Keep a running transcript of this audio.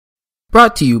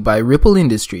Brought to you by Ripple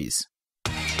Industries.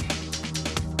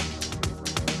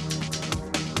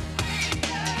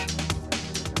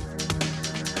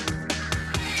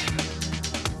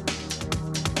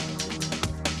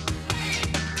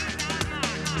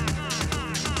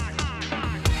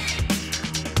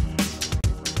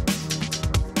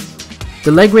 The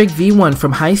Leg Rig V1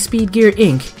 from High Speed Gear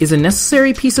Inc. is a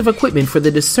necessary piece of equipment for the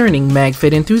discerning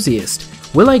MagFed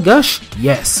enthusiast. Will I gush?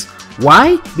 Yes.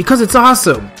 Why? Because it's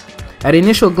awesome! At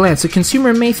initial glance, a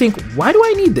consumer may think, why do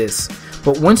I need this?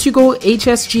 But once you go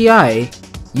HSGI,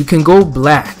 you can go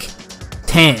black,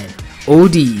 tan,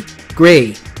 OD,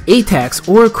 gray, ATAX,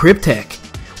 or Cryptek,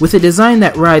 with a design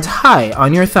that rides high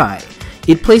on your thigh.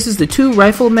 It places the 2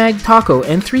 rifle mag taco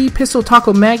and 3 pistol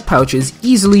taco mag pouches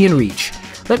easily in reach.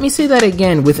 Let me say that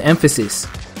again with emphasis.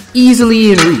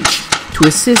 Easily in reach to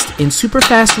assist in super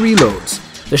fast reloads.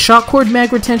 The shock cord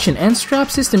mag retention and strap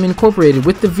system incorporated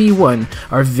with the V1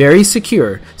 are very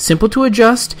secure, simple to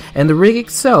adjust, and the rig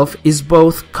itself is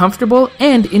both comfortable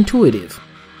and intuitive.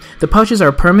 The pouches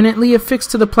are permanently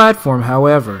affixed to the platform,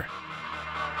 however.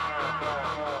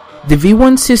 The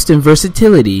V1 system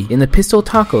versatility in the pistol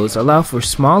tacos allow for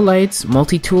small lights,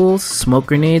 multi-tools, smoke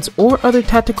grenades, or other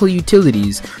tactical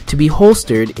utilities to be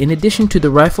holstered, in addition to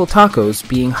the rifle tacos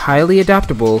being highly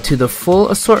adaptable to the full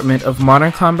assortment of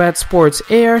modern combat sports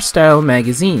AR-style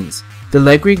magazines. The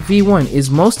Leg Rig V1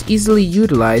 is most easily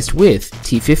utilized with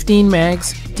T15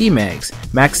 mags, D-mags,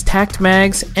 max tact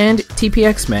mags, and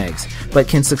TPX mags, but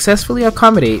can successfully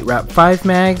accommodate RAP5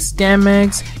 mags, DAM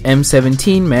mags,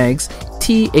 M17 mags,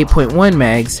 T8.1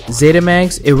 mags, Zeta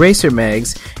mags, Eraser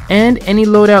mags, and any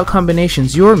loadout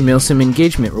combinations your milsim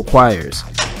engagement requires.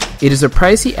 It is a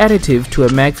pricey additive to a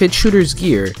MagFed shooter's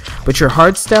gear, but your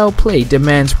hardstyle play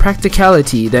demands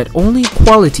practicality that only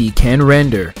quality can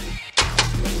render.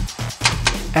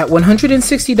 At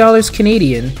 $160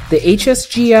 Canadian, the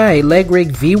HSGI Leg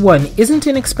Rig V1 isn't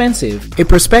inexpensive. A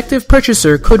prospective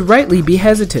purchaser could rightly be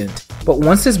hesitant. But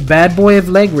once this bad boy of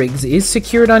leg rigs is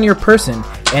secured on your person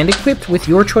and equipped with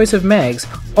your choice of mags,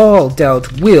 all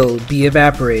doubt will be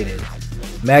evaporated.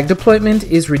 Mag deployment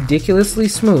is ridiculously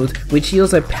smooth, which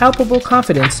yields a palpable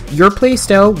confidence your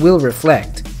playstyle will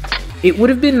reflect. It would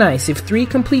have been nice if 3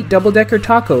 complete double-decker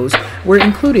tacos were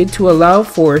included to allow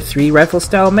for 3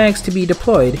 rifle-style mags to be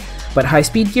deployed, but High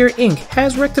Speed Gear Inc.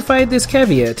 has rectified this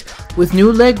caveat with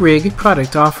new leg rig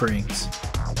product offerings.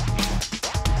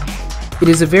 It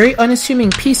is a very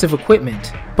unassuming piece of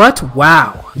equipment, but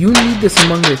wow, you need this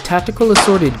among your tactical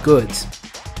assorted goods.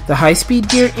 The High Speed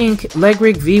Gear Inc. Leg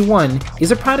Rig V1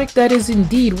 is a product that is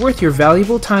indeed worth your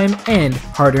valuable time and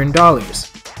hard-earned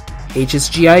dollars.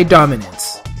 HSGI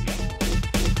dominance.